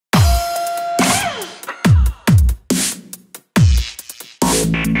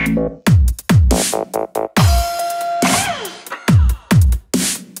A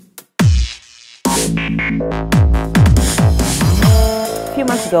few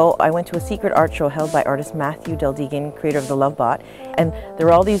months ago, I went to a secret art show held by artist Matthew Del Degan, creator of the LoveBot, and there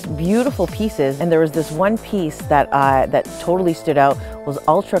were all these beautiful pieces, and there was this one piece that totally stood out, was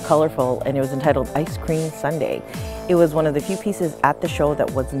ultra colorful, and it was entitled Ice Cream Sundae. It was one of the few pieces at the show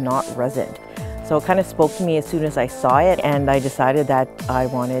that was not resined. So it kind of spoke to me as soon as I saw it, and I decided that I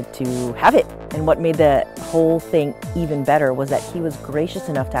wanted to have it. And what made the whole thing even better was that he was gracious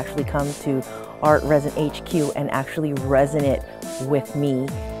enough to actually come to ArtResin HQ and actually resin it with me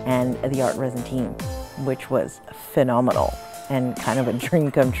and the ArtResin team, which was phenomenal and kind of a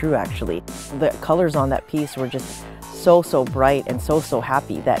dream come true actually. The colors on that piece were just so bright and so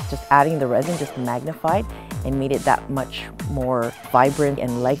happy that just adding the resin just magnified and made it that much more vibrant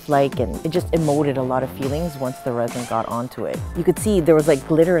and lifelike, and it just emoted a lot of feelings once the resin got onto it. You could see there was like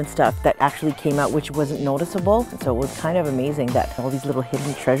glitter and stuff that actually came out which wasn't noticeable, so it was kind of amazing that all these little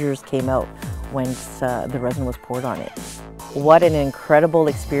hidden treasures came out once the resin was poured on it. What an incredible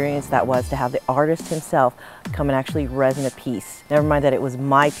experience that was to have the artist himself come and actually resin a piece. Never mind that it was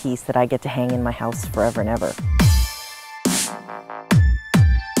my piece that I get to hang in my house forever and ever.